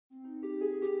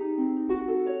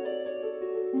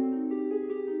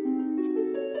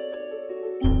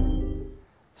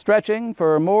Stretching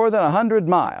for more than 100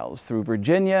 miles through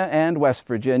Virginia and West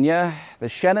Virginia, the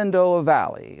Shenandoah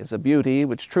Valley is a beauty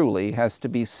which truly has to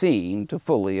be seen to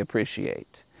fully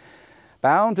appreciate.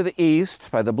 Bound to the east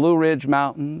by the Blue Ridge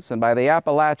Mountains and by the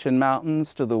Appalachian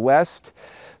Mountains to the west,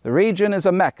 the region is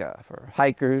a mecca for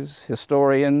hikers,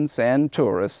 historians, and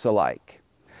tourists alike.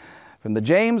 From the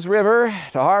James River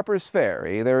to Harper's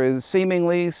Ferry, there is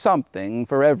seemingly something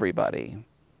for everybody,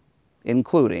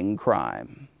 including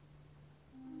crime.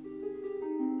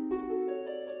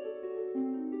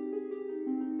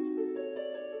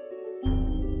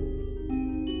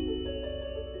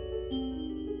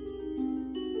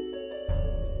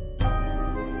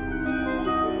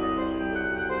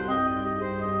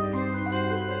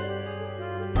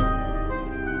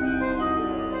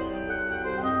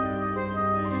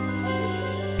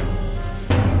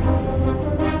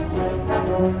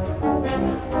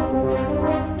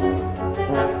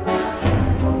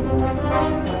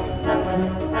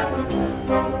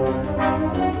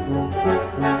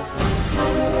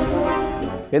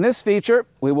 In this feature,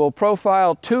 we will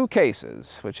profile two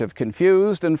cases which have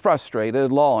confused and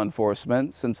frustrated law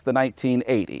enforcement since the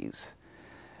 1980s.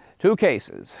 Two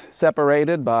cases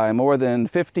separated by more than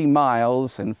 50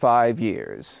 miles and 5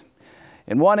 years.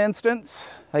 In one instance,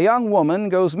 a young woman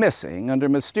goes missing under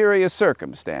mysterious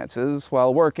circumstances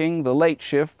while working the late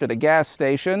shift at a gas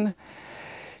station.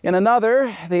 In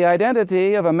another, the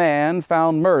identity of a man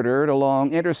found murdered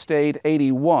along Interstate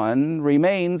 81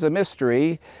 remains a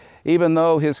mystery, even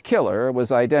though his killer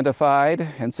was identified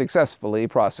and successfully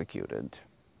prosecuted.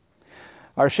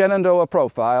 Our Shenandoah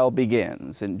profile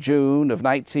begins in June of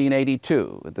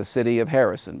 1982 at the city of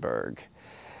Harrisonburg.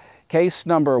 Case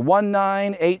number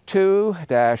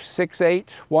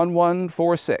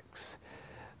 1982-681146,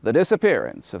 the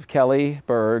disappearance of Kelly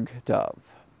Bergh Dove.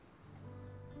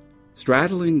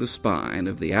 Straddling the spine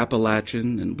of the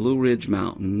Appalachian and Blue Ridge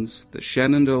Mountains, the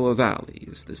Shenandoah Valley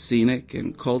is the scenic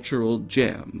and cultural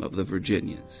gem of the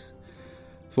Virginias.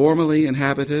 Formerly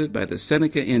inhabited by the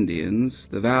Seneca Indians,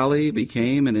 the valley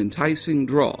became an enticing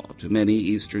draw to many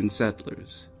eastern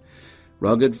settlers.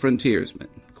 Rugged frontiersmen,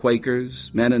 Quakers,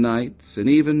 Mennonites, and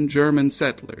even German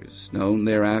settlers, known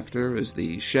thereafter as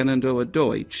the Shenandoah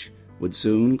Deutsch, would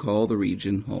soon call the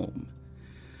region home.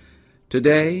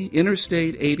 Today,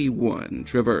 Interstate 81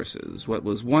 traverses what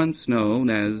was once known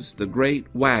as the Great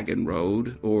Wagon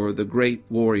Road or the Great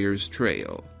Warriors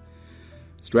Trail.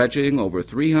 Stretching over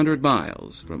 300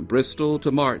 miles from Bristol to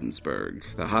Martinsburg,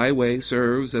 the highway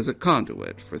serves as a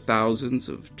conduit for thousands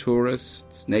of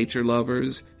tourists, nature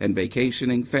lovers, and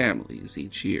vacationing families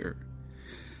each year.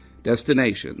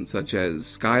 Destinations such as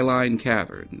Skyline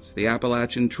Caverns, the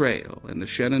Appalachian Trail, and the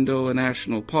Shenandoah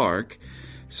National Park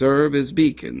serve as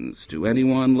beacons to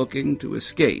anyone looking to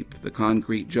escape the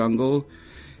concrete jungle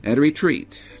and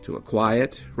retreat to a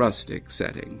quiet, rustic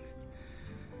setting.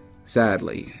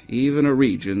 Sadly, even a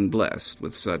region blessed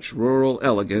with such rural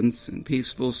elegance and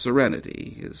peaceful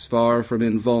serenity is far from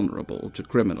invulnerable to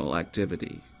criminal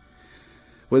activity.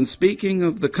 When speaking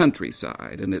of the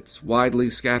countryside and its widely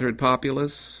scattered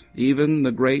populace, even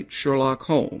the great Sherlock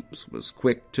Holmes was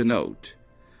quick to note,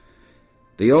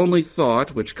 "The only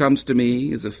thought which comes to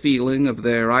me is a feeling of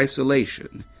their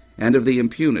isolation and of the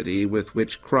impunity with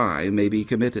which crime may be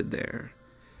committed there.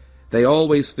 They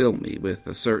always fill me with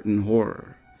a certain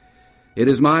horror. It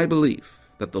is my belief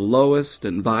that the lowest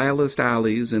and vilest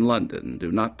alleys in London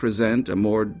do not present a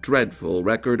more dreadful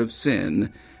record of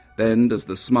sin than does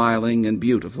the smiling and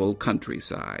beautiful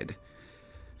countryside.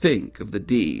 Think of the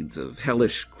deeds of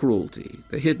hellish cruelty,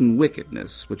 the hidden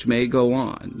wickedness which may go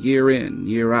on year in,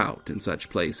 year out in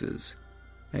such places,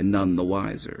 and none the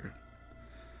wiser."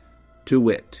 To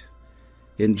wit,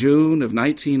 in June of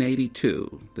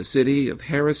 1982, the city of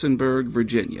Harrisonburg,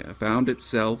 Virginia, found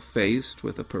itself faced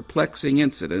with a perplexing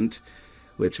incident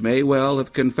which may well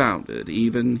have confounded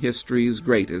even history's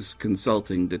greatest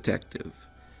consulting detective.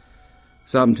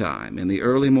 Sometime in the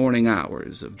early morning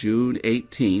hours of June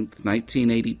 18,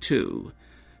 1982,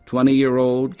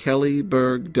 20-year-old Kelly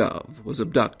Bergh Dove was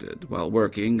abducted while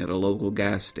working at a local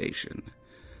gas station.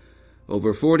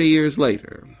 Over 40 years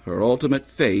later, her ultimate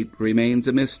fate remains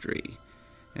a mystery,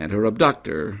 and her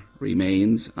abductor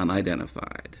remains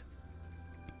unidentified.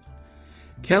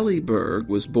 Kelly Bergh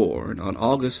was born on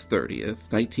August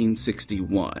 30th,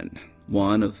 1961,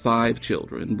 one of 5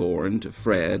 children born to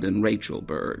Fred and Rachel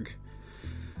Bergh.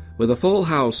 With a full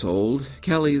household,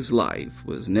 Kelly's life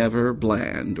was never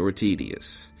bland or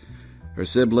tedious. Her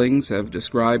siblings have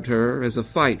described her as a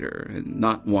fighter and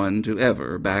not one to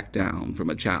ever back down from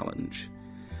a challenge.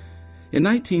 In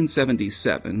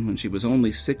 1977, when she was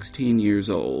only 16 years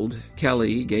old,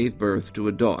 Kelly gave birth to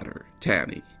a daughter,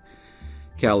 Tammy.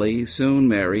 Kelly soon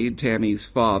married Tammy's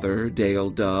father, Dale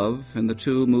Dove, and the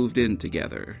two moved in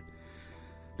together.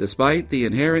 Despite the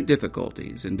inherent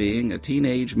difficulties in being a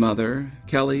teenage mother,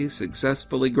 Kelly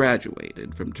successfully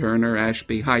graduated from Turner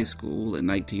Ashby High School in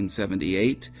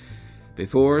 1978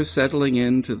 before settling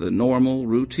into the normal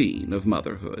routine of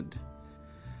motherhood.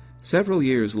 Several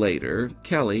years later,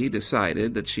 Kelly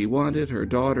decided that she wanted her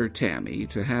daughter Tammy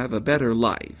to have a better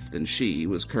life than she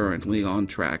was currently on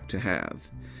track to have.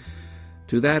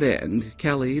 To that end,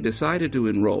 Kelly decided to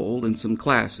enroll in some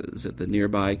classes at the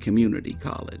nearby community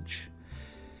college.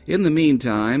 In the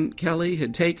meantime, Kelly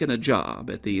had taken a job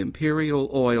at the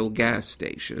Imperial Oil gas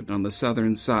station on the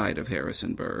southern side of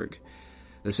Harrisonburg,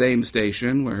 the same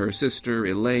station where her sister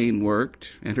Elaine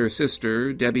worked, and her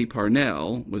sister Debbie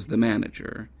Parnell was the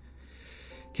manager.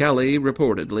 Kelly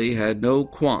reportedly had no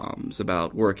qualms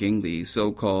about working the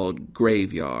so-called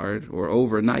graveyard or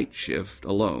overnight shift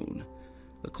alone.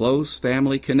 The close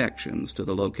family connections to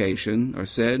the location are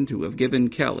said to have given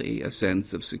Kelly a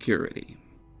sense of security.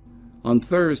 On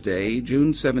Thursday,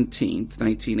 June 17,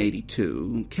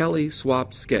 1982, Kelly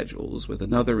swapped schedules with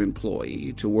another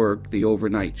employee to work the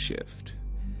overnight shift.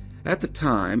 At the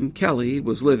time, Kelly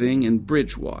was living in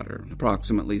Bridgewater,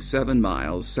 approximately 7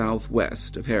 miles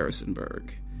southwest of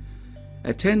Harrisonburg.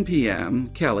 At 10 p.m.,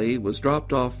 Kelly was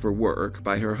dropped off for work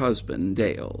by her husband,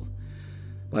 Dale.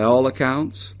 By all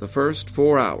accounts, the first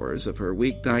 4 hours of her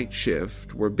weeknight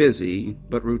shift were busy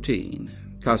but routine.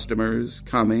 Customers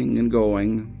coming and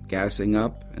going, gassing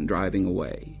up and driving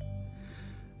away.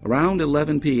 Around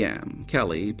 11 p.m.,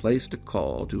 Kelly placed a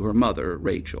call to her mother,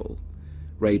 Rachel.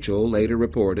 Rachel later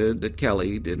reported that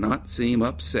Kelly did not seem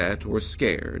upset or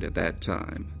scared at that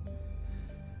time.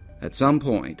 At some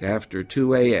point after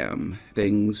 2 a.m.,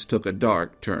 things took a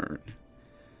dark turn.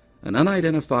 An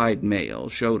unidentified male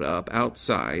showed up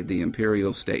outside the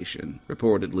Imperial station,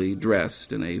 reportedly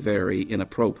dressed in a very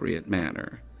inappropriate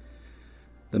manner.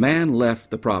 The man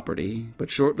left the property, but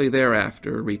shortly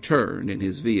thereafter returned in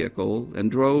his vehicle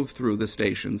and drove through the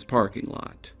station's parking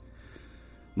lot.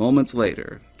 Moments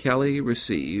later, Kelly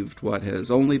received what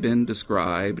has only been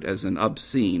described as an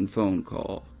obscene phone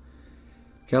call.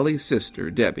 Kelly's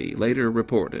sister, Debbie, later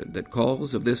reported that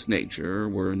calls of this nature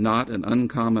were not an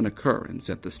uncommon occurrence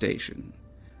at the station.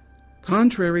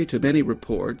 Contrary to many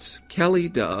reports, Kelly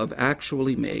Dove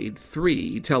actually made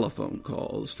 3 telephone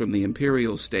calls from the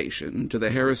Imperial station to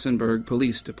the Harrisonburg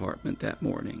Police Department that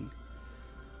morning.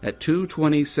 At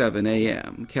 2:27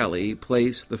 a.m., Kelly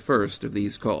placed the first of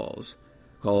these calls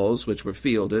which were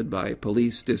fielded by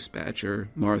police dispatcher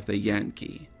Martha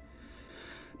Yankee.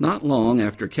 Not long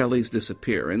after Kelly's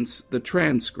disappearance, the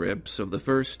transcripts of the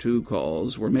first 2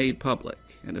 calls were made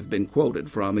public and have been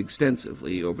quoted from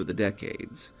extensively over the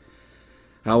decades.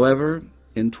 However,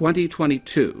 in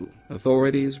 2022,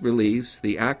 authorities released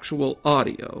the actual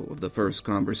audio of the first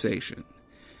conversation.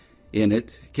 In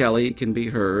it, Kelly can be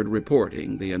heard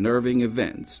reporting the unnerving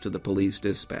events to the police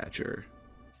dispatcher.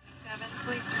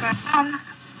 I'm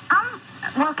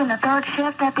working the 3rd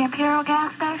shift at the Imperial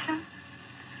gas station.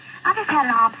 I just had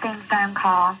an obscene phone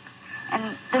call,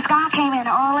 and this guy came in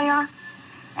earlier,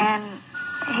 and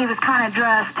he was kind of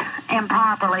dressed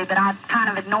improperly, but I kind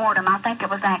of ignored him. I think it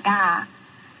was that guy,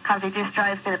 because he just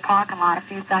drove through the parking lot a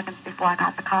few seconds before I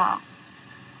got the call.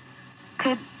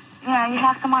 Could, you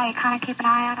have somebody kind of keep an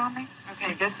eye out on me?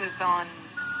 Okay, this is on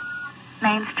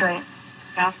Main Street.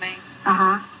 South Main?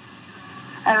 Uh-huh.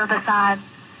 Over beside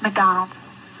McDonald's.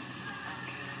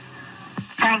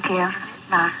 Thank you.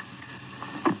 Bye.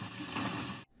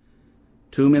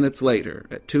 2 minutes later,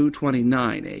 at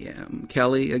 2:29 a.m.,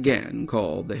 Kelly again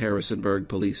called the Harrisonburg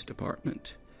Police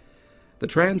Department. The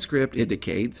transcript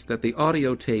indicates that the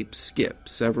audio tape skipped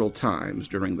several times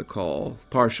during the call,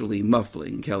 partially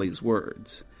muffling Kelly's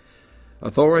words.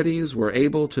 Authorities were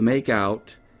able to make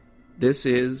out, "This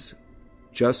is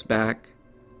just back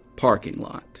parking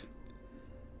lot."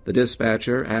 The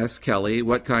dispatcher asked Kelly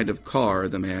what kind of car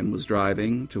the man was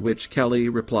driving, to which Kelly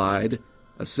replied,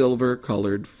 "A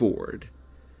silver-colored Ford."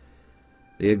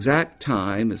 The exact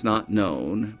time is not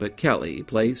known, but Kelly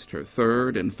placed her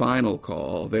 3rd and final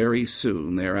call very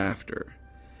soon thereafter.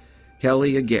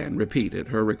 Kelly again repeated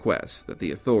her request that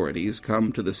the authorities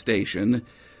come to the station,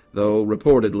 though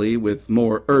reportedly with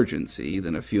more urgency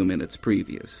than a few minutes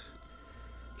previous.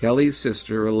 Kelly's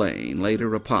sister Elaine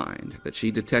later opined that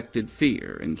she detected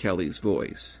fear in Kelly's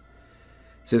voice.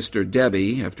 Sister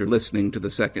Debbie, after listening to the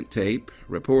second tape,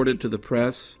 reported to the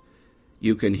press,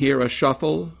 "You can hear a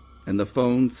shuffle, and the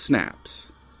phone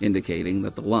snaps," indicating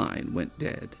that the line went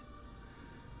dead.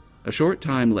 A short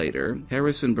time later,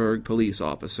 Harrisonburg police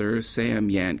officer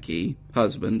Sam Yankee,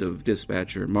 husband of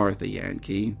dispatcher Martha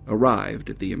Yankee,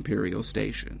 arrived at the Imperial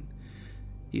station.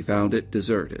 He found it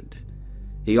deserted.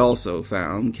 He also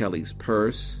found Kelly's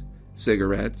purse,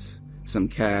 cigarettes, some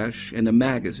cash, and a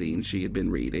magazine she had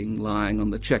been reading lying on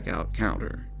the checkout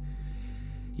counter.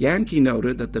 Yankee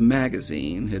noted that the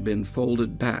magazine had been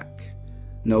folded back.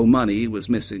 No money was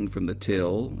missing from the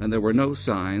till, and there were no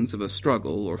signs of a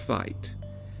struggle or fight.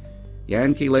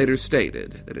 Yankee later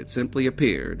stated that it simply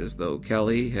appeared as though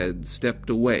Kelly had stepped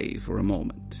away for a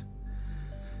moment.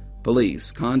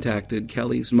 Police contacted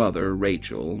Kelly's mother,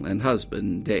 Rachel, and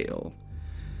husband, Dale.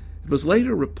 It was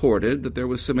later reported that there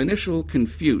was some initial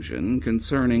confusion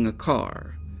concerning a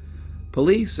car.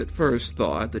 Police at first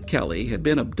thought that Kelly had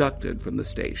been abducted from the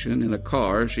station in a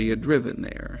car she had driven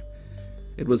there.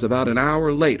 It was about an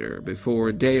hour later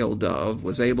before Dale Dove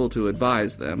was able to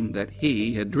advise them that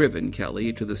he had driven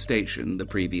Kelly to the station the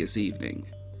previous evening.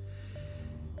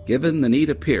 Given the neat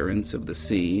appearance of the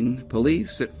scene,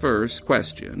 police at first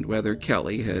questioned whether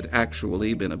Kelly had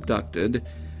actually been abducted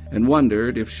and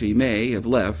wondered if she may have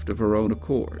left of her own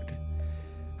accord.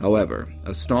 However,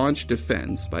 a staunch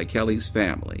defense by Kelly's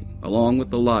family, along with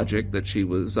the logic that she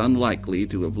was unlikely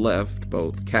to have left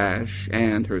both cash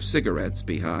and her cigarettes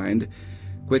behind,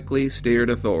 quickly steered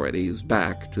authorities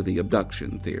back to the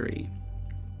abduction theory.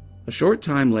 A short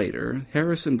time later,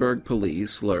 Harrisonburg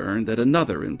police learned that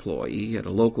another employee at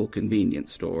a local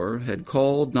convenience store had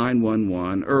called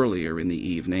 911 earlier in the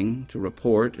evening to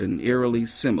report an eerily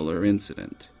similar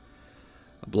incident.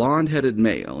 A blond-headed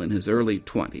male in his early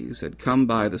 20s had come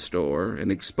by the store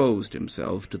and exposed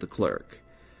himself to the clerk.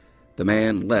 The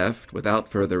man left without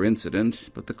further incident,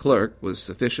 but the clerk was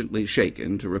sufficiently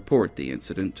shaken to report the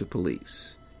incident to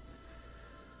police.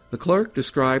 The clerk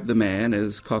described the man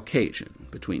as Caucasian,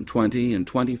 between 20 and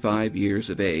 25 years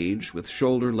of age, with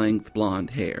shoulder-length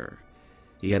blonde hair.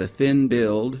 He had a thin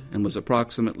build and was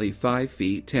approximately 5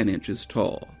 feet 10 inches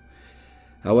tall.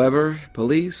 However,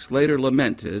 police later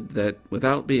lamented that,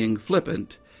 without being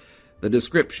flippant, the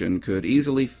description could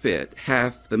easily fit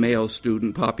half the male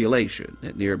student population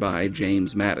at nearby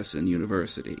James Madison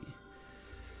University.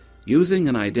 Using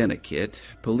an identikit,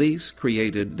 police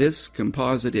created this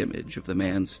composite image of the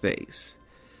man's face.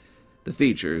 The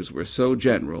features were so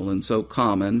general and so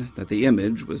common that the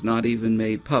image was not even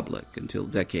made public until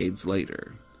decades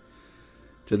later.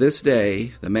 To this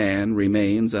day, the man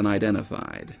remains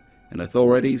unidentified, and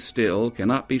authorities still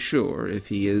cannot be sure if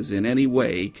he is in any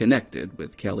way connected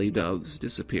with Kelly Dove's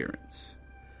disappearance.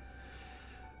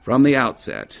 From the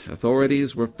outset,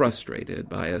 authorities were frustrated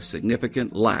by a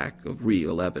significant lack of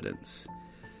real evidence.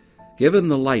 Given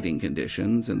the lighting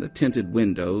conditions and the tinted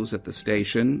windows at the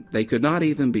station, they could not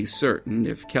even be certain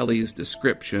if Kelly's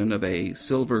description of a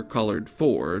silver-colored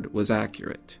Ford was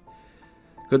accurate.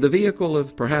 Could the vehicle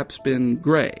have perhaps been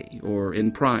gray or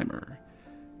in primer?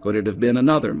 Could it have been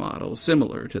another model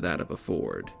similar to that of a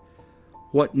Ford?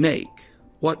 What make?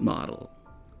 What model?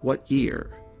 What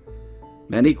year?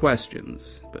 Many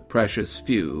questions, but precious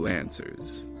few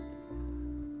answers.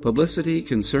 Publicity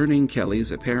concerning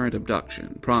Kelly's apparent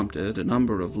abduction prompted a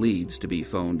number of leads to be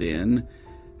phoned in.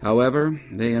 However,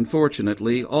 they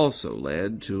unfortunately also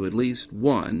led to at least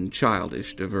one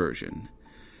childish diversion.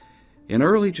 In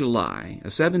early July, a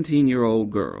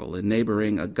 17-year-old girl in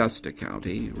neighboring Augusta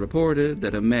County reported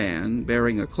that a man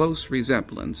bearing a close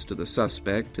resemblance to the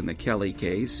suspect in the Kelly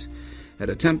case had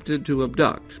attempted to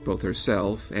abduct both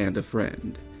herself and a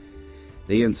friend.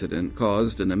 The incident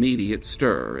caused an immediate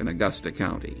stir in Augusta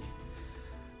County.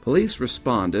 Police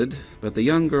responded, but the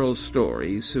young girl's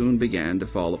story soon began to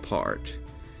fall apart.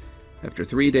 After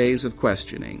 3 days of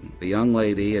questioning, the young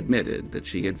lady admitted that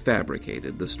she had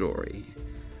fabricated the story.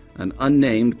 An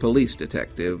unnamed police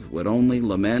detective would only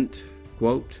lament,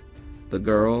 quote, "The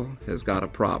girl has got a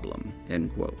problem,"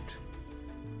 end quote.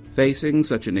 Facing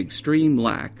such an extreme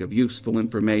lack of useful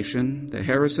information, the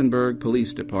Harrisonburg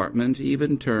Police Department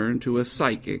even turned to a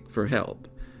psychic for help,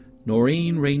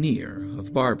 Noreen Rainier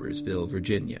of Barboursville,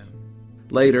 Virginia.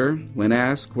 Later, when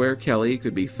asked where Kelly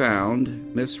could be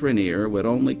found, Miss Rainier would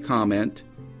only comment,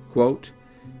 quote,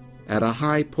 "At a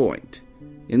high point,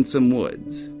 in some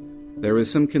woods. There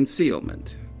is some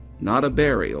concealment, not a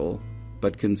burial,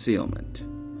 but concealment."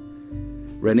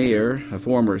 Rainier, a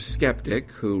former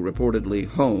skeptic who reportedly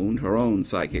honed her own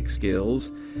psychic skills,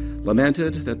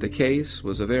 lamented that the case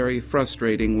was a very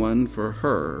frustrating one for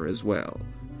her as well.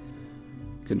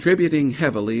 Contributing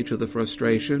heavily to the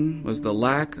frustration was the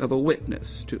lack of a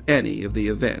witness to any of the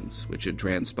events which had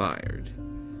transpired.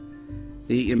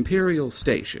 The Imperial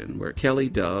Station, where Kelly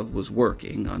Dove was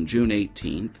working on June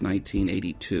 18,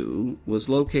 1982, was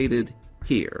located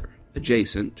here,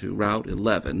 adjacent to Route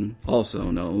 11,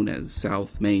 also known as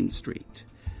South Main Street.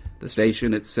 The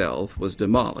station itself was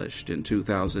demolished in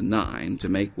 2009 to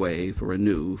make way for a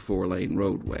new 4-lane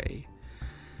roadway.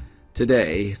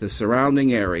 Today, the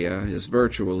surrounding area is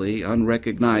virtually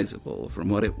unrecognizable from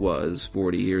what it was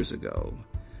 40 years ago.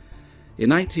 In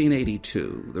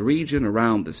 1982, the region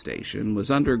around the station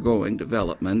was undergoing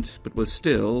development but was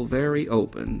still very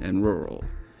open and rural.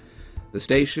 The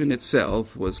station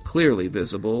itself was clearly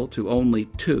visible to only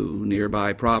 2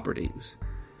 nearby properties.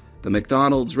 The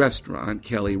McDonald's restaurant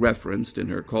Kelly referenced in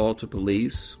her call to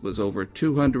police was over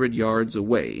 200 yards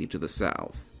away to the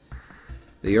south.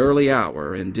 The early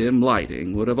hour and dim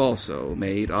lighting would have also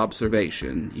made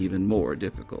observation even more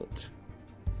difficult.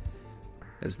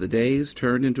 As the days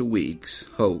turned into weeks,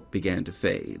 hope began to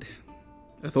fade.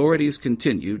 Authorities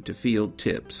continued to field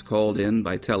tips called in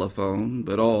by telephone,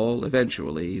 but all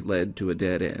eventually led to a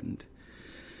dead end.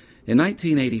 In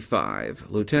 1985,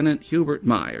 Lieutenant Hubert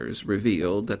Myers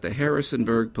revealed that the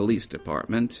Harrisonburg Police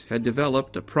Department had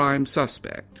developed a prime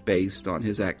suspect based on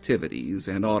his activities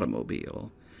and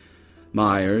automobile.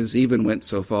 Myers even went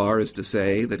so far as to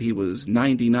say that he was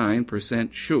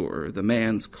 99% sure the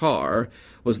man's car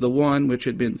was the one which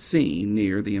had been seen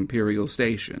near the Imperial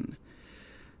Station.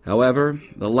 However,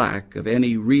 the lack of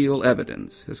any real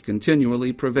evidence has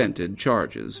continually prevented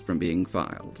charges from being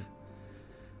filed.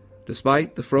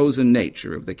 Despite the frozen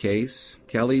nature of the case,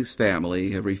 Kelly's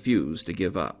family have refused to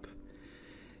give up.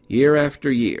 Year after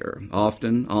year,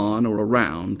 often on or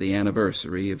around the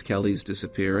anniversary of Kelly's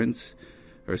disappearance,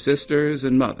 her sisters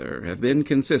and mother have been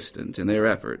consistent in their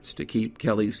efforts to keep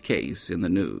Kelly's case in the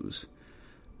news.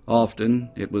 Often,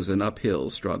 it was an uphill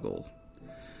struggle.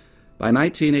 By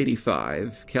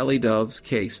 1985, Kelly Dove's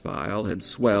case file had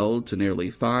swelled to nearly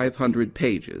 500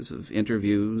 pages of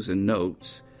interviews and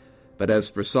notes, but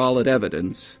as for solid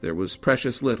evidence, there was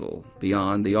precious little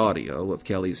beyond the audio of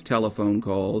Kelly's telephone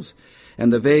calls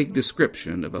and the vague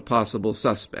description of a possible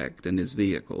suspect and his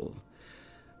vehicle.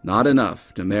 Not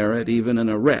enough to merit even an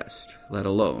arrest, let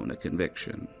alone a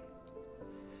conviction.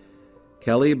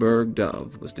 Kelly Bergh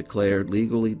Dove was declared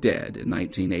legally dead in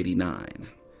 1989.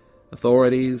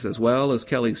 Authorities, as well as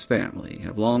Kelly's family,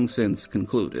 have long since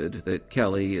concluded that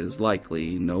Kelly is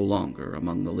likely no longer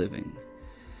among the living.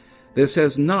 This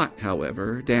has not,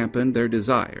 however, dampened their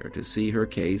desire to see her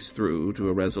case through to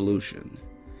a resolution.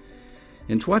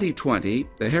 In 2020,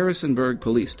 the Harrisonburg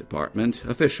Police Department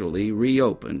officially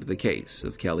reopened the case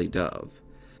of Kelly Dove.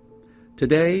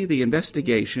 Today, the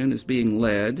investigation is being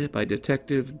led by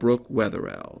Detective Brooke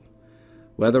Wetherell.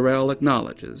 Wetherell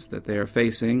acknowledges that they are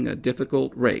facing a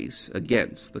difficult race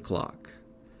against the clock.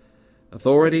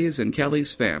 Authorities and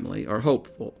Kelly's family are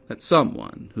hopeful that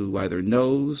someone who either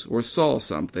knows or saw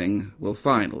something will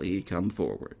finally come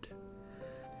forward.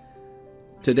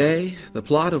 Today, the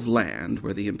plot of land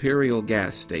where the Imperial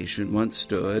gas station once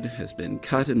stood has been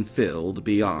cut and filled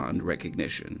beyond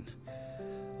recognition.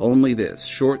 Only this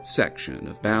short section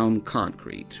of bound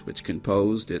concrete, which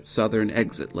composed its southern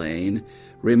exit lane,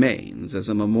 remains as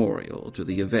a memorial to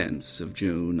the events of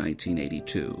June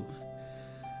 1982.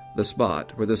 The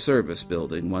spot where the service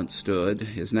building once stood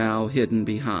is now hidden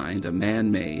behind a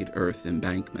man-made earth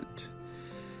embankment.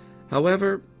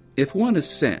 However, if one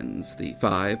ascends the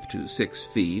 5 to 6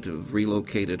 feet of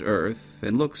relocated earth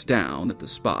and looks down at the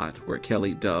spot where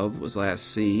Kelly Dove was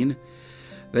last seen,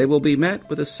 they will be met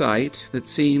with a sight that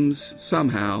seems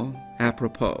somehow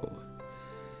apropos.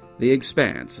 The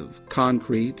expanse of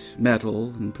concrete,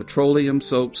 metal, and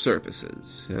petroleum-soaked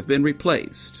surfaces have been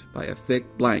replaced by a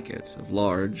thick blanket of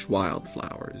large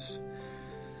wildflowers.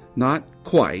 Not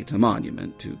quite a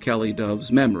monument to Kelly Dove's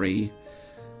memory,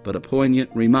 but a poignant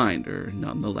reminder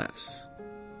nonetheless.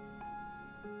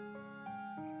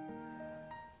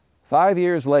 5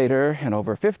 years later, and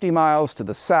over 50 miles to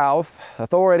the south,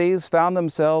 authorities found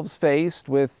themselves faced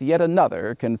with yet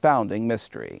another confounding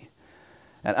mystery.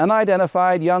 An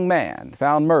unidentified young man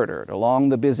found murdered along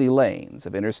the busy lanes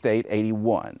of Interstate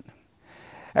 81.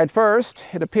 At first,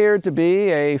 it appeared to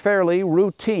be a fairly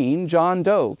routine John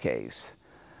Doe case.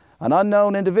 An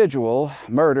unknown individual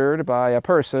murdered by a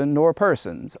person or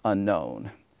persons unknown.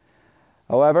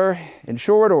 However, in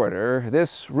short order,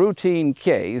 this routine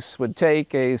case would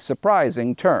take a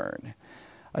surprising turn.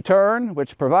 A turn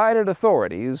which provided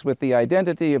authorities with the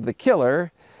identity of the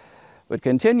killer, but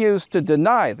continues to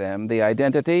deny them the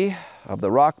identity of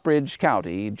the Rockbridge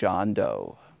County John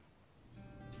Doe.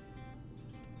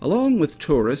 Along with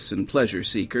tourists and pleasure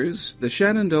seekers, the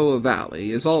Shenandoah Valley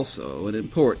is also an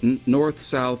important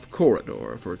north-south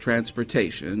corridor for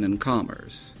transportation and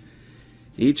commerce.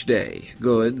 Each day,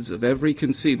 goods of every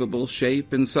conceivable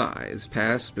shape and size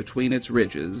pass between its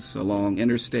ridges along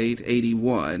Interstate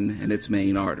 81 and its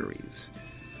main arteries.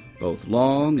 Both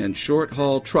long and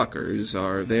short-haul truckers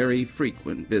are very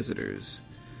frequent visitors.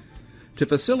 To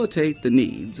facilitate the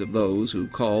needs of those who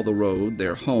call the road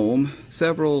their home,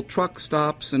 several truck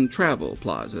stops and travel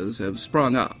plazas have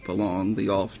sprung up along the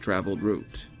oft-traveled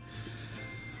route.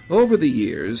 Over the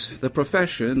years, the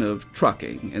profession of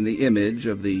trucking and the image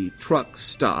of the truck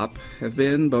stop have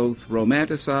been both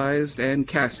romanticized and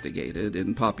castigated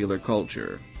in popular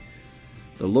culture.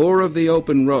 The lure of the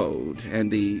open road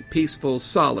and the peaceful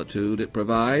solitude it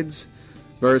provides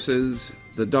versus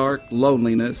the dark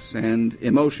loneliness and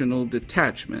emotional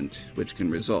detachment which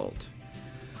can result.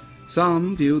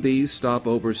 Some view these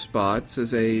stopover spots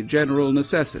as a general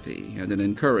necessity and an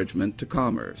encouragement to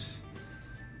commerce.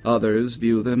 Others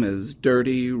view them as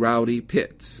dirty, rowdy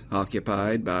pits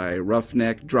occupied by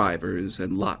roughneck drivers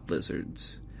and lot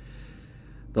lizards.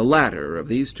 The latter of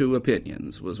these two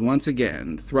opinions was once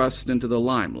again thrust into the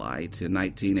limelight in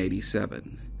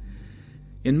 1987.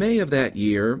 In May of that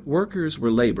year, workers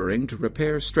were laboring to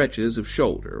repair stretches of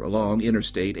shoulder along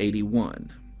Interstate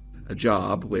 81, a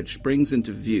job which brings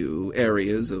into view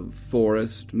areas of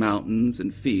forest, mountains,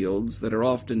 and fields that are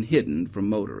often hidden from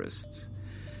motorists.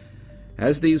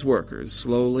 As these workers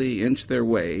slowly inch their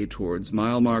way towards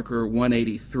mile marker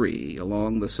 183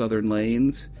 along the southern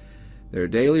lanes, their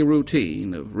daily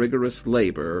routine of rigorous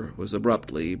labor was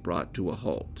abruptly brought to a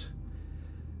halt.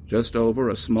 Just over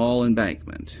a small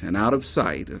embankment and out of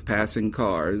sight of passing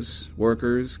cars,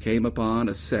 workers came upon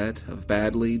a set of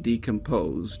badly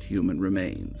decomposed human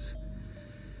remains.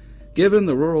 Given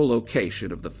the rural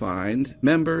location of the find,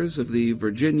 members of the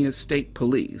Virginia State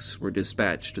Police were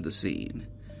dispatched to the scene.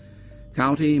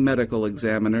 County Medical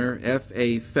Examiner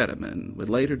F.A. Fetterman would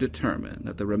later determine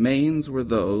that the remains were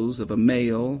those of a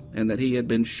male and that he had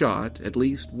been shot at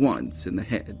least once in the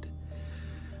head.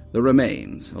 The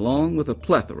remains, along with a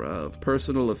plethora of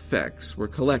personal effects, were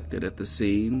collected at the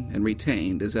scene and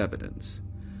retained as evidence.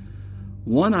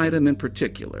 One item in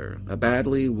particular, a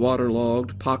badly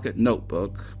waterlogged pocket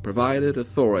notebook, provided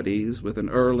authorities with an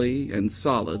early and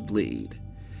solid lead.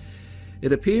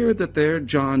 It appeared that their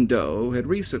John Doe had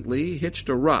recently hitched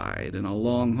a ride in a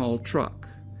long-haul truck.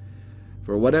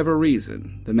 For whatever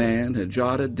reason, the man had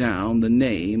jotted down the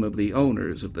name of the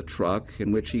owners of the truck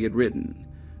in which he had ridden,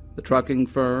 the trucking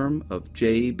firm of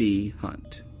J.B.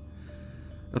 Hunt.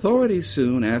 Authorities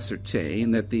soon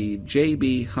ascertained that the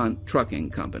J.B. Hunt Trucking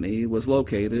Company was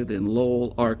located in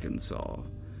Lowell, Arkansas.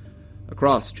 A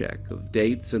cross-check of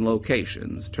dates and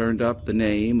locations turned up the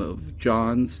name of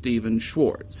John Stephen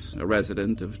Schwartz, a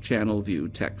resident of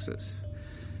Channelview, Texas.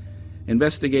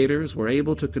 Investigators were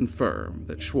able to confirm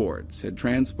that Schwartz had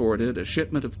transported a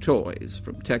shipment of toys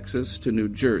from Texas to New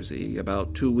Jersey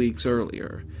about 2 weeks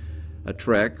earlier, a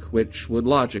trek which would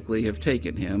logically have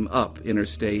taken him up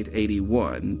Interstate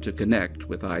 81 to connect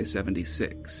with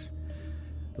I-76.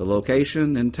 The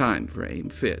location and time frame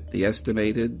fit the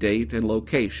estimated date and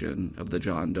location of the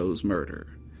John Doe's murder.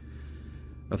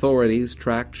 Authorities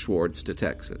tracked Schwartz to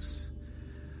Texas.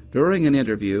 During an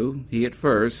interview, he at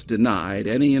first denied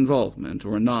any involvement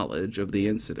or knowledge of the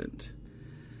incident.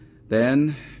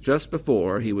 Then, just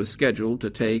before he was scheduled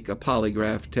to take a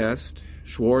polygraph test,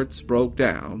 Schwartz broke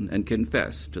down and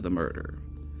confessed to the murder.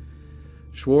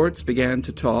 Schwartz began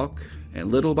to talk,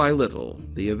 and little by little,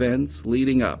 the events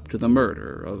leading up to the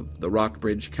murder of the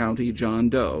Rockbridge County John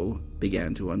Doe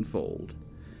began to unfold.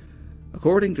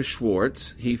 According to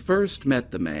Schwartz, he first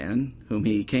met the man, whom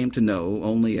he came to know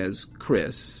only as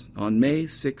Chris, on May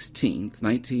 16,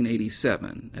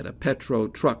 1987, at a Petro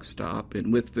truck stop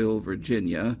in Wytheville,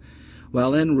 Virginia,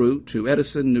 while en route to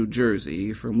Edison, New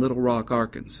Jersey from Little Rock,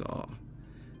 Arkansas.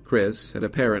 Chris had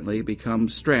apparently become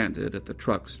stranded at the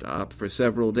truck stop for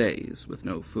several days with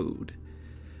no food.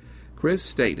 Chris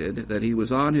stated that he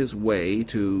was on his way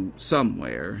to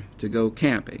somewhere to go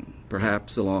camping,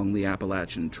 perhaps along the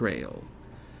Appalachian Trail.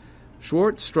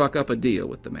 Schwartz struck up a deal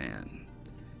with the man.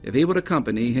 If he would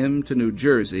accompany him to New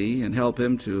Jersey and help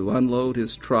him to unload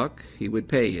his truck, he would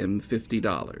pay him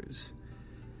 $50.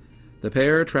 The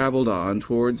pair traveled on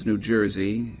towards New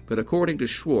Jersey, but according to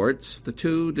Schwartz, the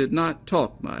two did not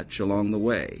talk much along the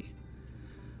way.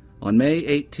 On May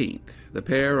 18th, the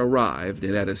pair arrived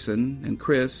in Edison, and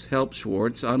Chris helped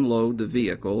Schwartz unload the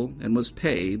vehicle and was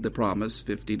paid the promised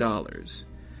 $50.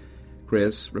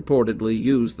 Chris reportedly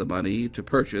used the money to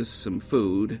purchase some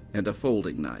food and a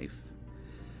folding knife.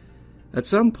 At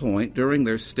some point during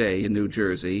their stay in New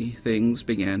Jersey, things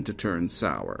began to turn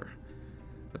sour.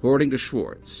 According to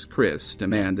Schwartz, Chris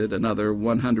demanded another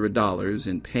 $100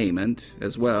 in payment,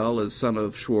 as well as some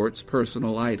of Schwartz's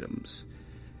personal items.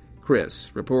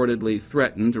 Chris reportedly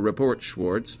threatened to report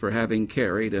Schwartz for having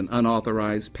carried an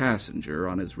unauthorized passenger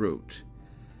on his route.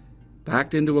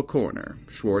 Backed into a corner,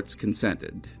 Schwartz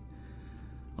consented.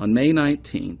 On May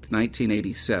 19,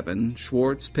 1987,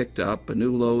 Schwartz picked up a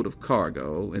new load of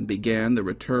cargo and began the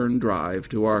return drive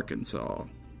to Arkansas,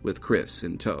 with Chris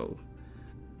in tow.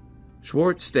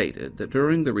 Schwartz stated that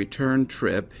during the return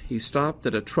trip, he stopped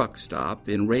at a truck stop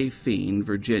in Rafine,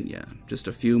 Virginia, just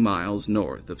a few miles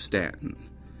north of Stanton.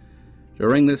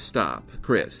 During this stop,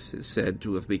 Chris is said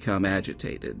to have become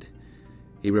agitated.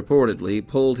 He reportedly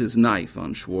pulled his knife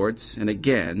on Schwartz and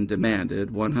again demanded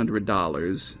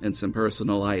 $100 and some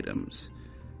personal items.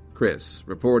 Chris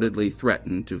reportedly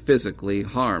threatened to physically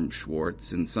harm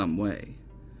Schwartz in some way.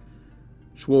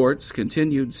 Schwartz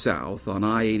continued south on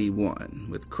I-81,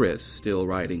 with Chris still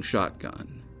riding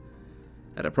shotgun.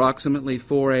 At approximately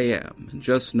 4 a.m.,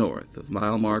 just north of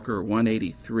mile marker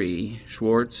 183,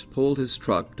 Schwartz pulled his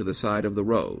truck to the side of the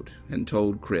road and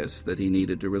told Chris that he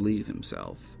needed to relieve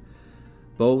himself.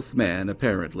 Both men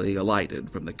apparently alighted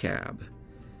from the cab.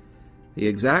 The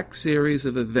exact series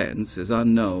of events is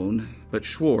unknown, but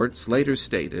Schwartz later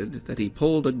stated that he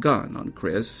pulled a gun on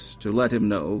Chris to let him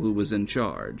know who was in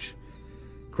charge.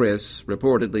 Chris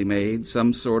reportedly made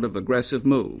some sort of aggressive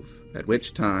move, at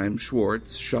which time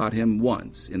Schwartz shot him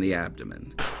once in the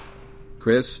abdomen.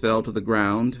 Chris fell to the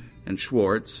ground, and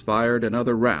Schwartz fired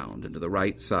another round into the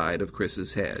right side of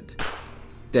Chris's head.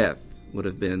 Death would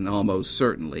have been almost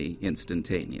certainly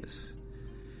instantaneous.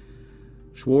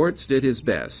 Schwartz did his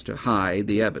best to hide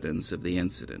the evidence of the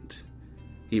incident.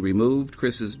 He removed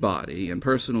Chris's body and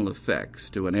personal effects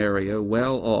to an area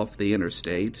well off the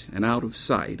interstate and out of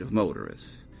sight of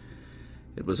motorists.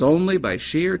 It was only by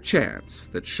sheer chance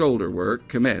that shoulder work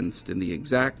commenced in the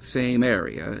exact same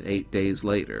area 8 days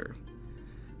later.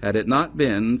 Had it not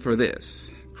been for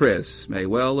this, Chris may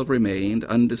well have remained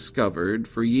undiscovered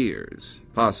for years,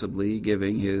 possibly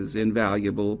giving his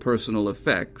invaluable personal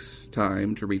effects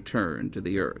time to return to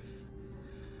the earth.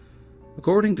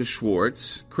 According to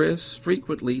Schwartz, Chris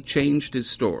frequently changed his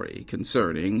story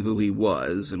concerning who he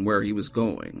was and where he was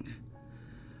going.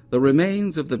 The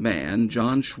remains of the man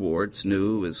John Schwartz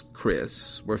knew as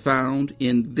Chris were found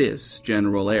in this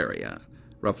general area,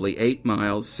 roughly 8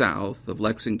 miles south of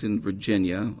Lexington,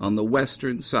 Virginia, on the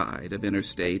western side of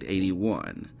Interstate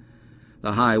 81.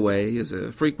 The highway is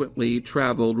a frequently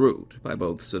traveled route by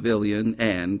both civilian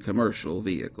and commercial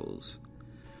vehicles.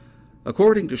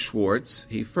 According to Schwartz,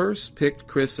 he first picked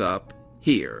Chris up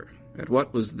here, at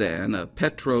what was then a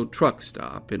Petro truck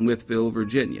stop in Wytheville,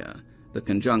 Virginia, the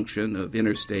conjunction of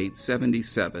Interstate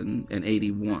 77 and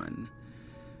 81.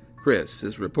 Chris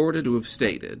is reported to have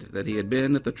stated that he had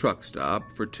been at the truck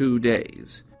stop for 2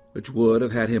 days, which would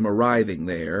have had him arriving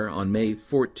there on May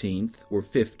 14th or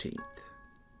 15th.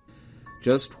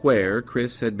 Just where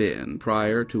Chris had been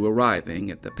prior to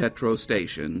arriving at the Petro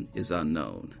station is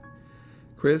unknown.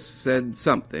 Chris said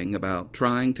something about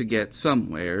trying to get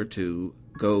somewhere to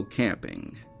go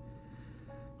camping.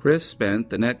 Chris spent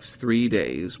the next 3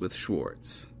 days with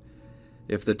Schwartz.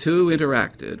 If the two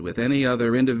interacted with any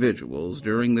other individuals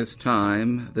during this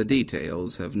time, the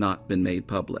details have not been made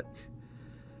public.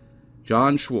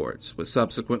 John Schwartz was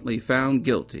subsequently found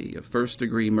guilty of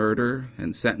first-degree murder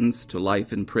and sentenced to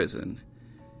life in prison.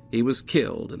 He was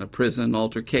killed in a prison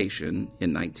altercation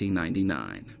in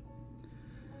 1999.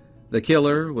 The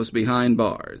killer was behind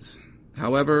bars.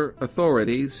 However,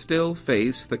 authorities still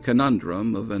face the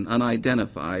conundrum of an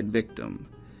unidentified victim.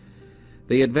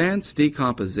 The advanced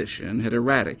decomposition had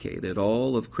eradicated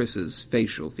all of Chris's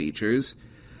facial features.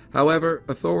 However,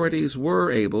 authorities were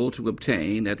able to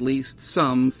obtain at least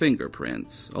some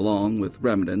fingerprints, along with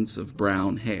remnants of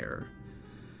brown hair.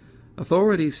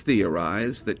 Authorities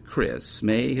theorize that Chris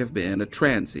may have been a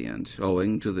transient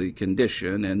owing to the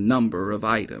condition and number of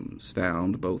items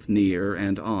found both near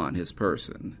and on his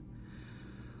person.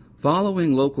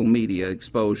 Following local media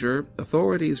exposure,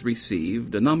 authorities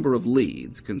received a number of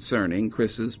leads concerning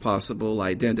Chris's possible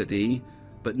identity,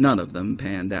 but none of them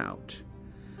panned out.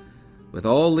 With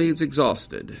all leads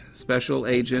exhausted, Special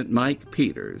Agent Mike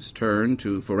Peters turned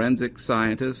to forensic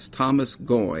scientist Thomas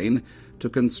Goyne to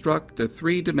construct a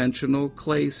 3-dimensional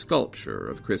clay sculpture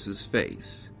of Chris's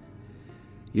face.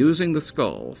 Using the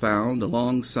skull found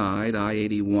alongside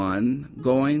I-81,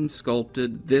 Goyne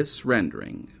sculpted this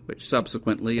rendering, which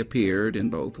subsequently appeared in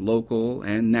both local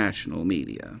and national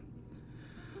media.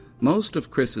 Most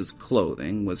of Chris's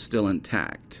clothing was still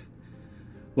intact.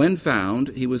 When found,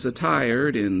 he was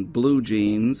attired in blue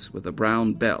jeans with a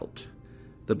brown belt.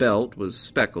 The belt was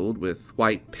speckled with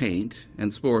white paint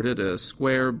and sported a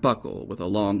square buckle with a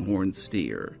longhorn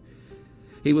steer.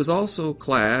 He was also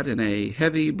clad in a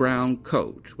heavy brown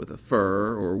coat with a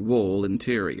fur or wool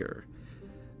interior.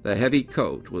 The heavy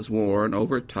coat was worn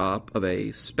over top of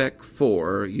a Spec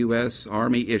 4 U.S.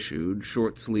 Army-issued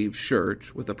short-sleeved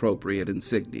shirt with appropriate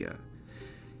insignia.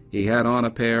 He had on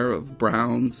a pair of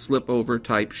brown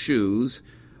slip-over-type shoes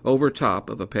over top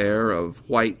of a pair of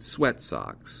white sweat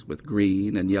socks with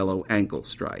green and yellow ankle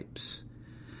stripes.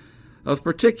 Of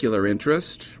particular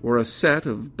interest were a set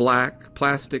of black,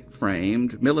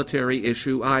 plastic-framed,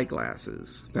 military-issue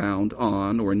eyeglasses found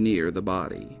on or near the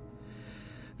body.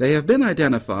 They have been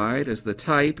identified as the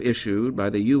type issued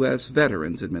by the U.S.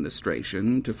 Veterans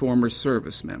Administration to former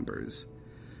service members.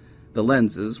 The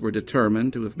lenses were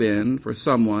determined to have been for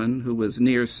someone who was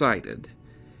nearsighted.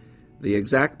 The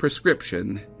exact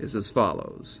prescription is as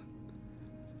follows.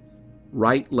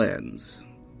 Right lens,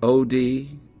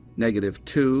 OD, negative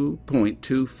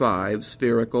 2.25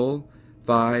 spherical,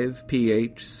 5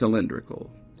 pH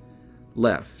cylindrical.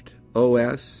 Left,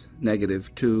 OS,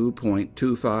 negative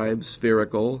 2.25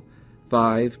 spherical,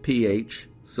 5 pH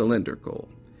cylindrical.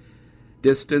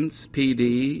 Distance PD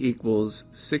equals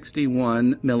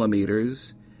 61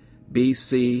 millimeters,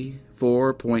 BC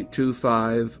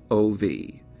 4.25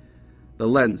 OV. The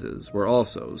lenses were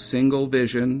also single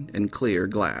vision and clear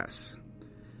glass.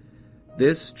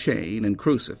 This chain and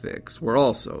crucifix were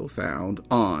also found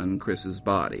on Chris's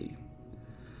body.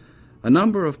 A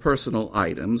number of personal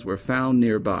items were found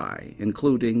nearby,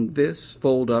 including this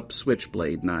fold-up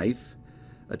switchblade knife,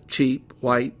 a cheap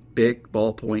white Bic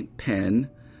ballpoint pen,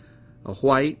 a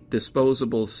white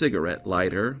disposable cigarette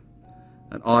lighter,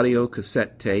 an audio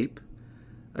cassette tape,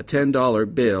 a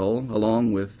 $10 bill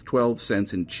along with 12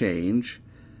 cents in change,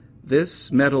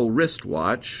 this metal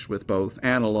wristwatch with both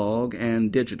analog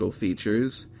and digital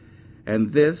features,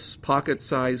 and this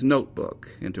pocket-sized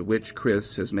notebook into which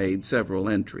Chris has made several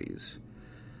entries.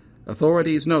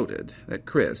 Authorities noted that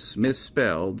Chris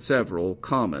misspelled several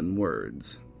common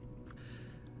words.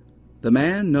 The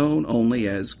man known only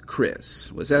as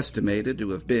Chris was estimated to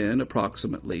have been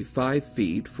approximately 5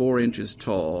 feet 4 inches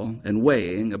tall and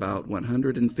weighing about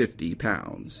 150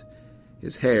 pounds.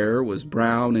 His hair was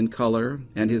brown in color,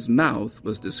 and his mouth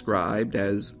was described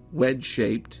as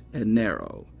wedge-shaped and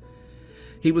narrow.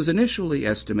 He was initially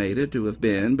estimated to have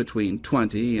been between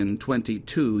 20 and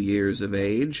 22 years of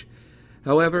age.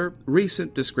 However,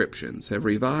 recent descriptions have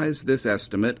revised this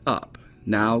estimate up,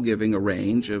 now giving a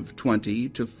range of 20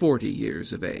 to 40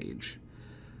 years of age.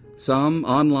 Some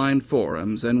online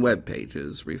forums and web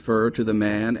pages refer to the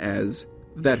man as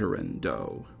Veteran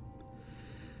Doe.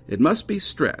 It must be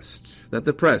stressed that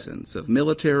the presence of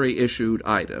military-issued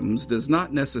items does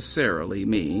not necessarily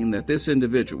mean that this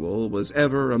individual was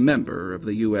ever a member of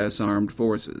the U.S. Armed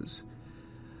Forces.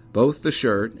 Both the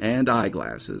shirt and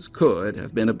eyeglasses could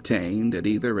have been obtained at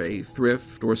either a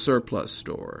thrift or surplus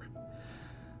store.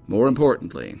 More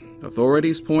importantly,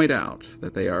 authorities point out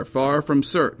that they are far from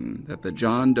certain that the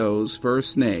John Doe's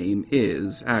first name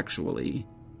is actually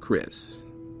Chris.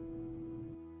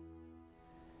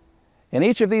 In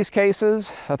each of these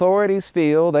cases, authorities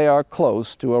feel they are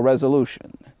close to a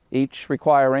resolution, each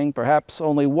requiring perhaps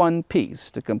only one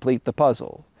piece to complete the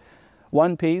puzzle.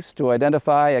 One piece to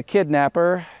identify a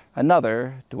kidnapper,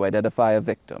 another to identify a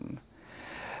victim.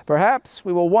 Perhaps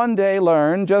we will one day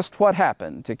learn just what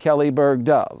happened to Kelly Bergh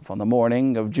Dove on the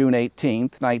morning of June 18,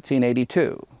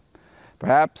 1982.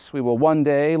 Perhaps we will one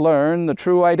day learn the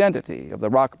true identity of the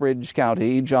Rockbridge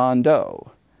County John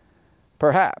Doe.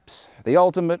 Perhaps the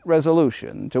ultimate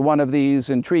resolution to one of these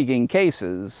intriguing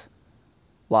cases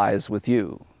lies with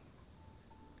you.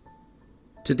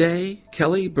 Today,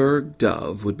 Kelly Bergh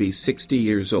Dove would be 60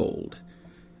 years old.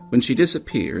 When she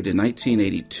disappeared in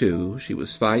 1982, she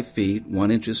was 5 feet 1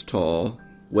 inches tall,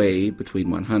 weighed between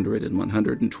 100 and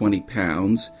 120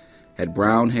 pounds, had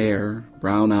brown hair,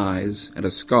 brown eyes, and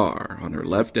a scar on her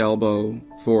left elbow,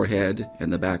 forehead,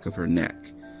 and the back of her neck.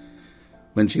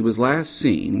 When she was last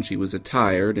seen, she was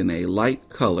attired in a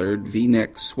light-colored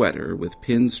V-neck sweater with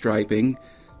pinstriping,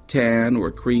 tan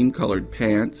or cream-colored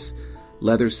pants,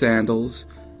 leather sandals,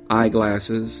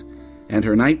 eyeglasses, and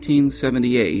her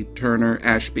 1978 Turner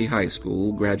Ashby High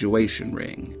School graduation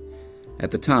ring.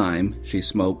 At the time, she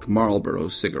smoked Marlboro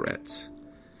cigarettes.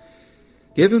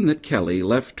 Given that Kelly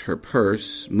left her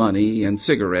purse, money, and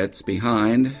cigarettes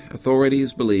behind,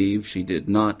 authorities believe she did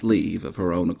not leave of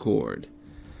her own accord.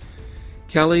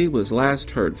 Kelly was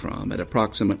last heard from at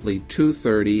approximately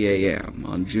 2:30 a.m.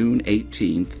 on June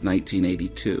 18,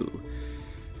 1982.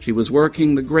 She was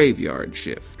working the graveyard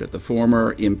shift at the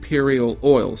former Imperial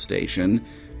Oil station,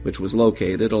 which was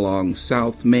located along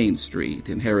South Main Street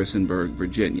in Harrisonburg,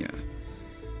 Virginia.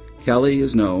 Kelly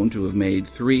is known to have made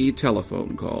 3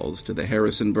 telephone calls to the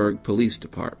Harrisonburg Police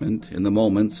Department in the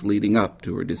moments leading up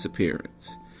to her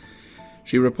disappearance.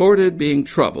 She reported being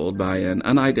troubled by an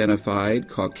unidentified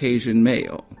Caucasian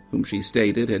male, whom she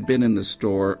stated had been in the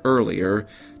store earlier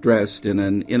dressed in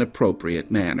an inappropriate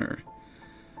manner.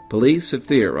 Police have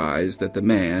theorized that the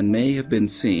man may have been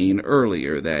seen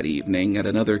earlier that evening at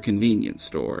another convenience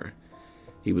store.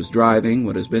 He was driving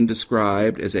what has been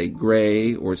described as a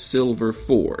gray or silver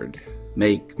Ford,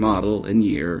 make, model, and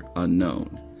year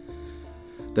unknown.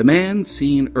 The man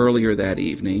seen earlier that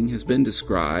evening has been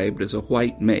described as a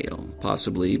white male,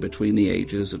 possibly between the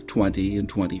ages of 20 and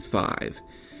 25.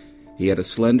 He had a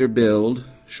slender build,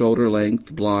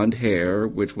 shoulder-length blonde hair,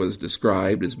 which was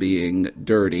described as being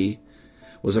dirty,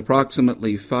 was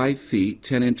approximately 5 feet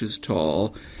 10 inches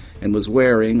tall, and was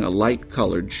wearing a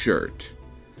light-colored shirt.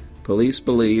 Police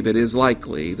believe it is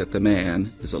likely that the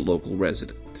man is a local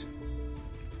resident.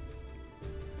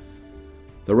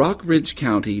 The Rockbridge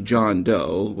County John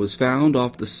Doe was found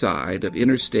off the side of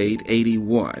Interstate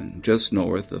 81, just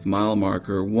north of mile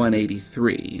marker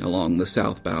 183 along the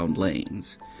southbound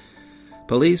lanes.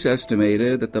 Police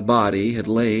estimated that the body had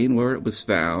lain where it was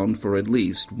found for at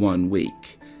least 1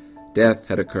 week. Death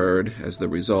had occurred as the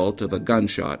result of a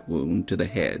gunshot wound to the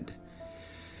head.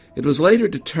 It was later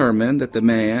determined that the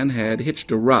man had hitched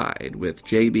a ride with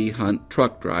J.B. Hunt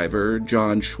truck driver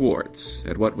John Schwartz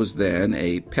at what was then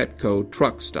a Petco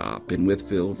truck stop in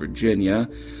Wytheville, Virginia,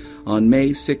 on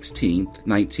May 16,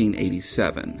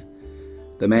 1987.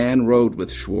 The man rode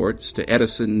with Schwartz to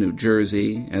Edison, New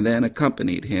Jersey, and then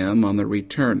accompanied him on the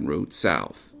return route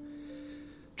south.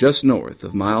 Just north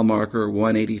of mile marker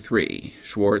 183,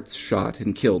 Schwartz shot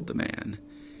and killed the man.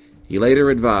 He later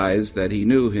advised that he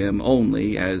knew him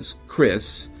only as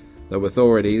Chris, though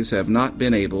authorities have not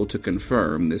been able to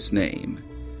confirm this name.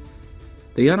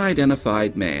 The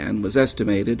unidentified man was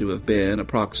estimated to have been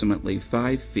approximately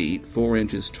 5 feet 4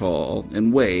 inches tall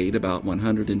and weighed about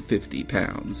 150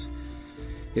 pounds.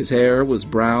 His hair was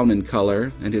brown in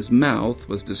color, and his mouth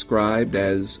was described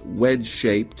as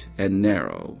wedge-shaped and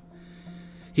narrow.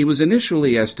 He was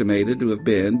initially estimated to have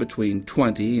been between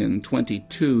 20 and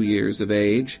 22 years of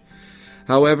age.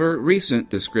 However, recent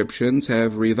descriptions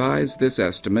have revised this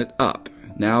estimate up,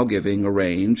 now giving a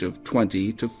range of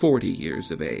 20 to 40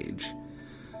 years of age.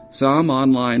 Some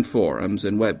online forums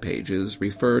and web pages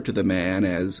refer to the man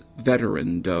as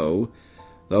Veteran Doe,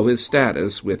 though his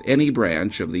status with any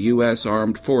branch of the U.S.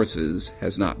 Armed Forces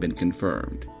has not been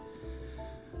confirmed.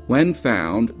 When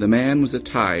found, the man was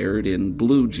attired in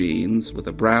blue jeans with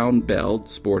a brown belt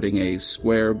sporting a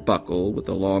square buckle with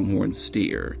a longhorn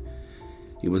steer.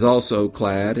 He was also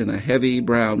clad in a heavy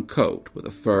brown coat with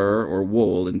a fur or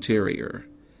wool interior.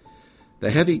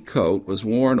 The heavy coat was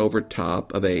worn over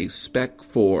top of a Spec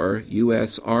 4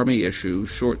 U.S. Army-issue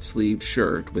short-sleeved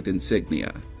shirt with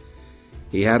insignia.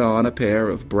 He had on a pair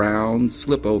of brown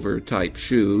slip-over-type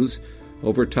shoes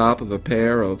over top of a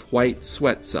pair of white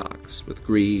sweat socks with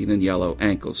green and yellow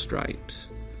ankle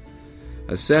stripes.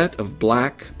 A set of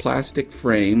black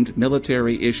plastic-framed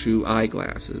military-issue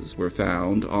eyeglasses were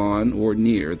found on or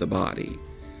near the body.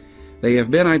 They have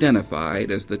been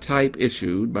identified as the type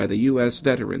issued by the U.S.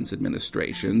 Veterans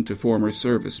Administration to former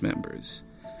service members.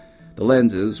 The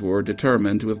lenses were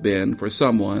determined to have been for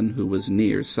someone who was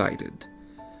nearsighted.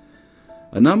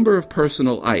 A number of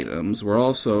personal items were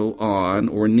also on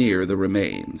or near the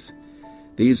remains.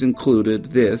 These included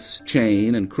this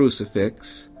chain and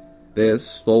crucifix,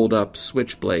 this fold-up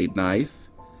switchblade knife,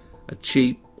 a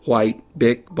cheap white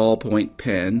Bic ballpoint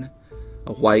pen,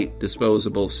 a white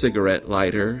disposable cigarette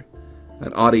lighter,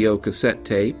 an audio cassette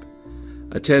tape,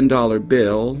 a $10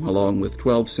 bill along with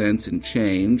 12 cents in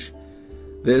change,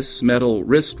 this metal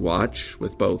wristwatch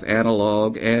with both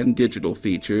analog and digital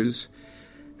features,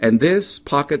 and this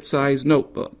pocket-sized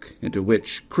notebook into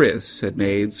which Chris had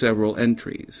made several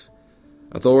entries.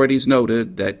 Authorities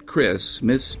noted that Chris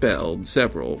misspelled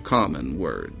several common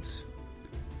words.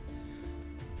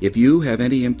 If you have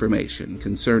any information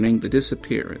concerning the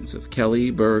disappearance of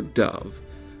Kelly Bergh Dove,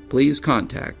 please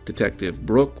contact Detective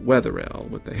Brooke Wetherell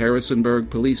with the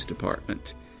Harrisonburg Police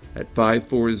Department at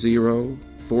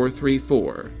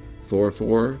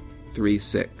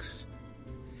 540-434-4436.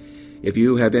 If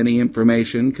you have any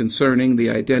information concerning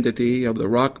the identity of the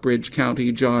Rockbridge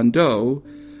County John Doe,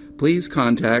 please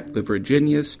contact the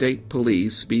Virginia State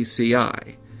Police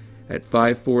BCI at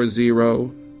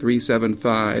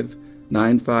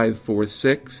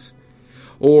 540-375-9546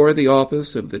 or the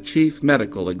office of the Chief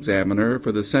Medical Examiner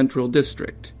for the Central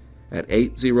District at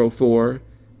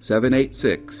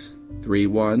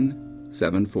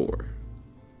 804-786-3174.